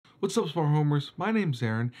What's up, smart homers? My name's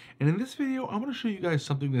Aaron, and in this video I want to show you guys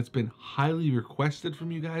something that's been highly requested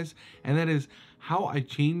from you guys, and that is how I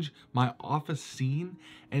change my office scene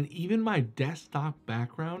and even my desktop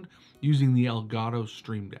background using the Elgato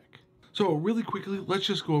Stream Deck. So really quickly, let's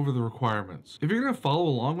just go over the requirements. If you're going to follow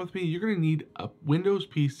along with me, you're going to need a Windows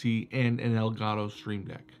PC and an Elgato Stream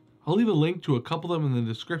Deck. I'll leave a link to a couple of them in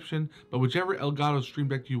the description, but whichever Elgato Stream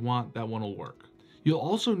Deck you want, that one will work. You'll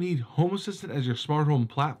also need Home Assistant as your smart home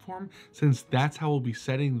platform, since that's how we'll be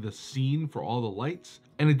setting the scene for all the lights.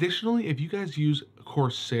 And additionally, if you guys use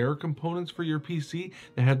Corsair components for your PC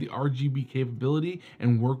that have the RGB capability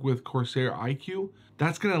and work with Corsair iCUE,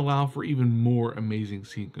 that's going to allow for even more amazing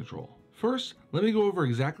scene control. First, let me go over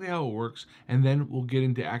exactly how it works, and then we'll get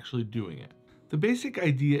into actually doing it. The basic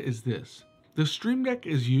idea is this. The Stream Deck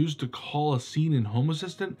is used to call a scene in Home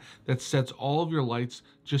Assistant that sets all of your lights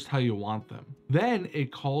just how you want them. Then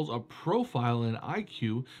it calls a profile in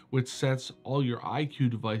iCUE, which sets all your iCUE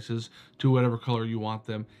devices to whatever color you want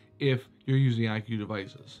them if you're using iCUE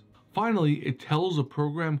devices. Finally, it tells a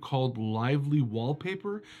program called Lively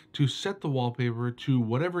Wallpaper to set the wallpaper to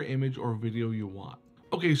whatever image or video you want.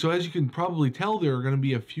 Okay, so as you can probably tell, there are going to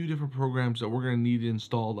be a few different programs that we're going to need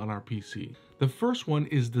installed on our PC. The first one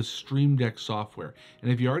is the Stream Deck software,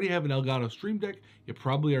 and if you already have an Elgato Stream Deck, you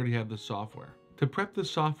probably already have the software. To prep the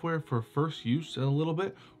software for first use in a little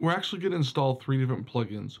bit, we're actually going to install 3 different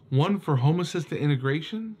plugins. One for Home Assistant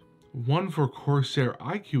integration, one for Corsair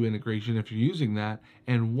iCUE integration if you're using that,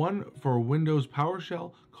 and one for Windows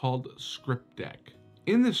PowerShell called Script Deck.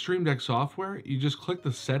 In the Stream Deck software, you just click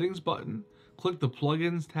the Settings button, click the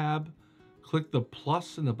Plugins tab, click the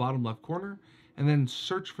plus in the bottom left corner, and then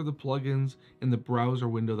search for the plugins in the browser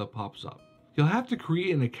window that pops up. You'll have to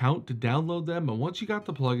create an account to download them, and once you got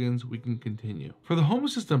the plugins, we can continue. For the Home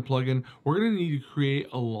Assistant plugin, we're going to need to create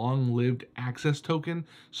a long-lived access token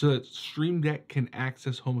so that Stream Deck can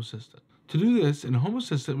access Home Assistant. To do this, in Home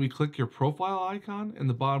Assistant, we click your profile icon in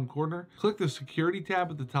the bottom corner, click the Security tab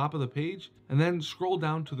at the top of the page, and then scroll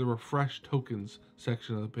down to the Refresh Tokens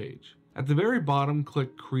section of the page. At the very bottom,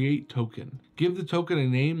 click Create Token. Give the token a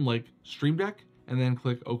name like Stream Deck, and then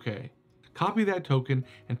click OK. Copy that token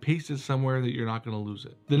and paste it somewhere that you're not going to lose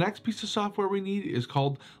it. The next piece of software we need is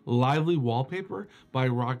called Lively Wallpaper by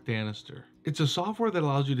Rock Danister. It's a software that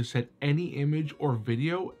allows you to set any image or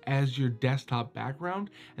video as your desktop background,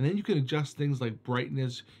 and then you can adjust things like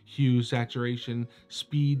brightness, hue, saturation,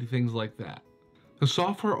 speed, things like that. The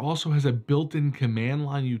software also has a built-in command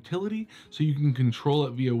line utility, so you can control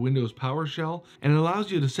it via Windows PowerShell, and it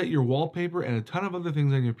allows you to set your wallpaper and a ton of other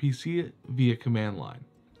things on your PC via command line.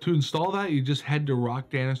 To install that, you just head to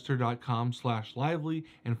rockdanister.com/lively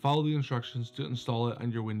and follow the instructions to install it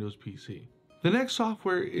on your Windows PC. The next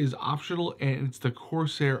software is optional, and it's the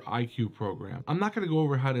Corsair iCUE program. I'm not going to go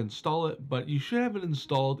over how to install it, but you should have it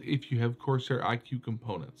installed if you have Corsair iCUE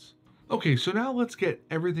components. Okay, so now let's get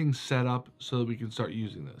everything set up so that we can start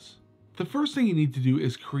using this. The first thing you need to do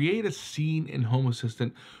is create a scene in Home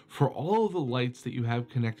Assistant for all of the lights that you have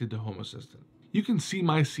connected to Home Assistant. You can see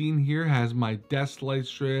my scene here has my desk light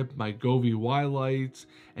strip, my GoVY lights,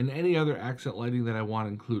 and any other accent lighting that I want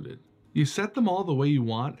included. You set them all the way you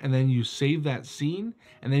want, and then you save that scene,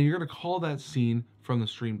 and then you're going to call that scene from the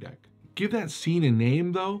Stream Deck. Give that scene a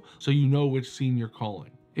name though, so you know which scene you're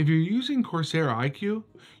calling. If you're using Corsair iCUE,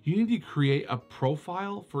 you need to create a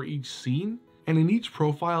profile for each scene, and in each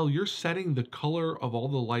profile, you're setting the color of all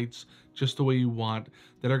the lights just the way you want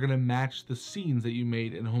that are going to match the scenes that you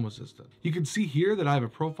made in Home Assistant. You can see here that I have a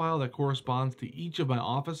profile that corresponds to each of my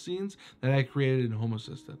office scenes that I created in Home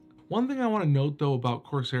Assistant. One thing I want to note though about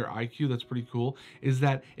Corsair iCUE that's pretty cool is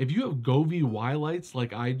that if you have GoVY lights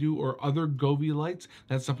like I do, or other GoVy lights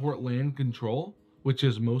that support LAN control, which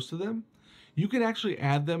is most of them, you can actually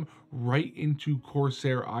add them right into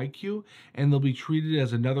Corsair iCUE, and they'll be treated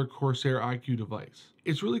as another Corsair iCUE device.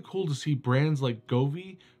 It's really cool to see brands like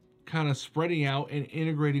Govee kind of spreading out and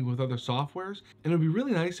integrating with other softwares, and it'd be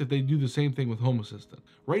really nice if they do the same thing with Home Assistant.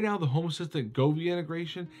 Right now, the Home Assistant Govee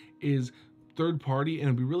integration is third party, and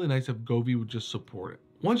it'd be really nice if Govee would just support it.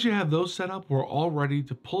 Once you have those set up, we're all ready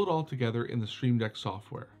to pull it all together in the Stream Deck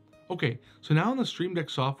software. Okay, so now in the Stream Deck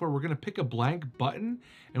software, we're going to pick a blank button,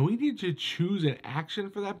 and we need to choose an action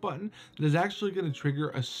for that button that is actually going to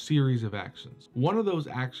trigger a series of actions. One of those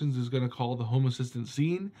actions is going to call the Home Assistant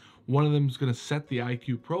scene, one of them is going to set the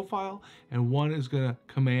iCUE profile, and one is going to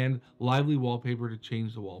command Lively Wallpaper to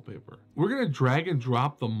change the wallpaper. We're going to drag and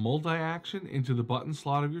drop the multi-action into the button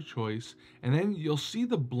slot of your choice, and then you'll see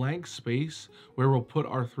the blank space where we'll put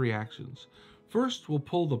our 3 actions. First, we'll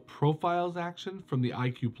pull the Profiles action from the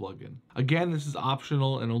IQ plugin. Again, this is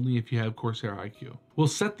optional and only if you have Corsair IQ. We'll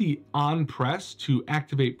set the on press to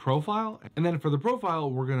activate profile, and then for the profile,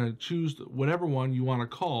 we're gonna choose whatever one you wanna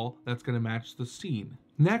call that's gonna match the scene.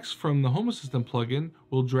 Next, from the Home Assistant plugin,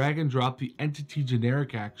 we'll drag and drop the entity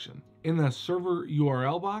generic action. In the server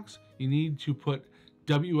URL box, you need to put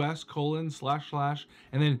ws://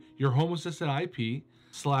 and then your Home Assistant IP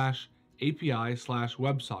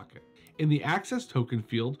 /API/WebSocket. In the access token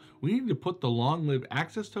field, we need to put the long-lived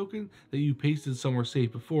access token that you pasted somewhere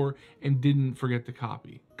safe before and didn't forget to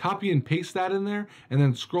copy. Copy and paste that in there, and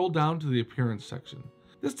then scroll down to the appearance section.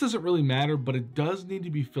 This doesn't really matter, but it does need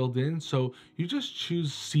to be filled in, so you just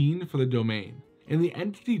choose scene for the domain. In the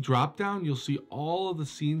entity dropdown, you'll see all of the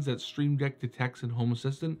scenes that Stream Deck detects in Home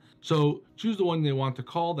Assistant, so choose the one they want to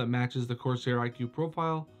call that matches the Corsair IQ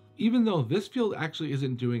profile, even though this field actually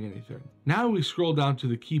isn't doing anything. Now we scroll down to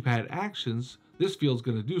the keypad actions, this field's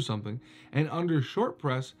going to do something, and under short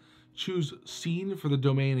press, choose scene for the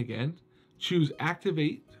domain again, choose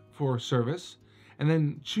activate for service, and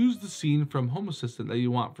then choose the scene from Home Assistant that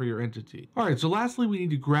you want for your entity. Alright, so lastly we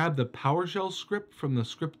need to grab the PowerShell script from the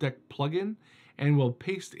Script Deck plugin, and we'll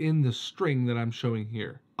paste in the string that I'm showing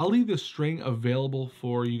here. I'll leave the string available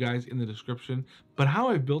for you guys in the description, but how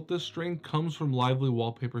I built this string comes from Lively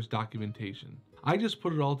Wallpaper's documentation. I just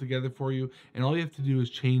put it all together for you, and all you have to do is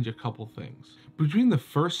change a couple things. Between the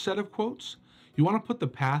first set of quotes, you want to put the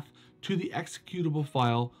path to the executable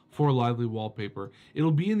file for Lively Wallpaper. It'll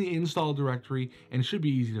be in the install directory and should be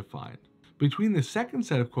easy to find. Between the second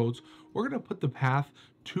set of quotes, we're going to put the path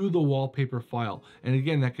to the wallpaper file, and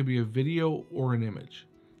again, that could be a video or an image.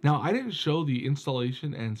 Now, I didn't show the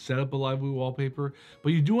installation and setup of Lively Wallpaper,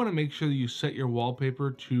 but you do want to make sure that you set your wallpaper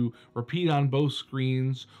to repeat on both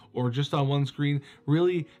screens or just on one screen,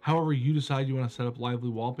 really however you decide you want to set up Lively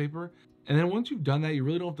Wallpaper. And then once you've done that, you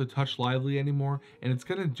really don't have to touch Lively anymore, and it's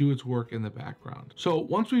going to do its work in the background. So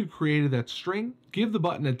once we've created that string, give the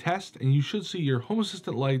button a test, and you should see your Home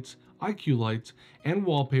Assistant lights, IQ lights, and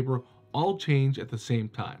wallpaper all change at the same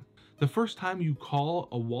time. The first time you call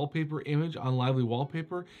a wallpaper image on Lively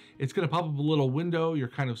Wallpaper, it's going to pop up a little window. You're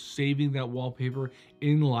kind of saving that wallpaper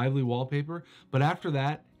in Lively Wallpaper, but after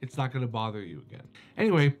that, it's not going to bother you again.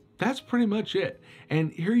 Anyway, that's pretty much it.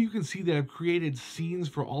 And here you can see that I've created scenes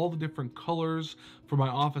for all the different colors for my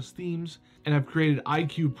office themes, and I've created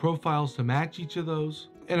IQ profiles to match each of those.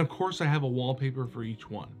 And of course, I have a wallpaper for each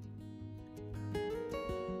one.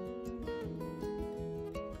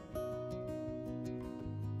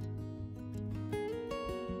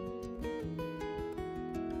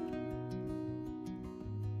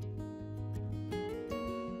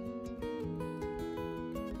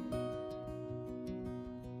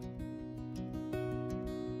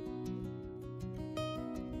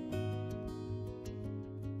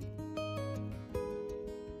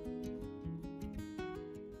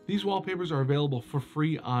 These wallpapers are available for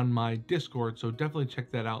free on my Discord, so definitely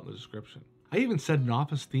check that out in the description. I even set an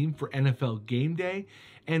office theme for NFL Game Day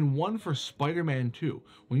and one for Spider-Man 2.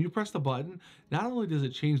 When you press the button, not only does it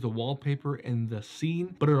change the wallpaper and the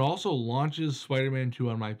scene, but it also launches Spider-Man 2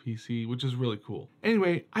 on my PC, which is really cool.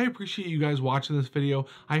 Anyway, I appreciate you guys watching this video.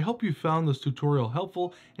 I hope you found this tutorial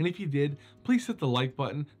helpful, and if you did, please hit the like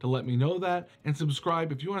button to let me know that, and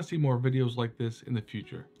subscribe if you want to see more videos like this in the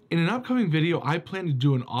future. In an upcoming video, I plan to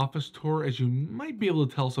do an office tour. As you might be able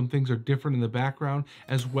to tell, some things are different in the background,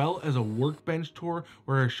 as well as a workbench tour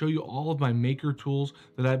where I show you all of my maker tools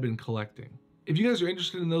that I've been collecting. If you guys are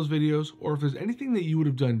interested in those videos, or if there's anything that you would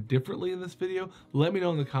have done differently in this video, let me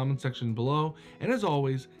know in the comment section below. And as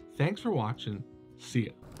always, thanks for watching. See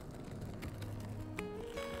ya.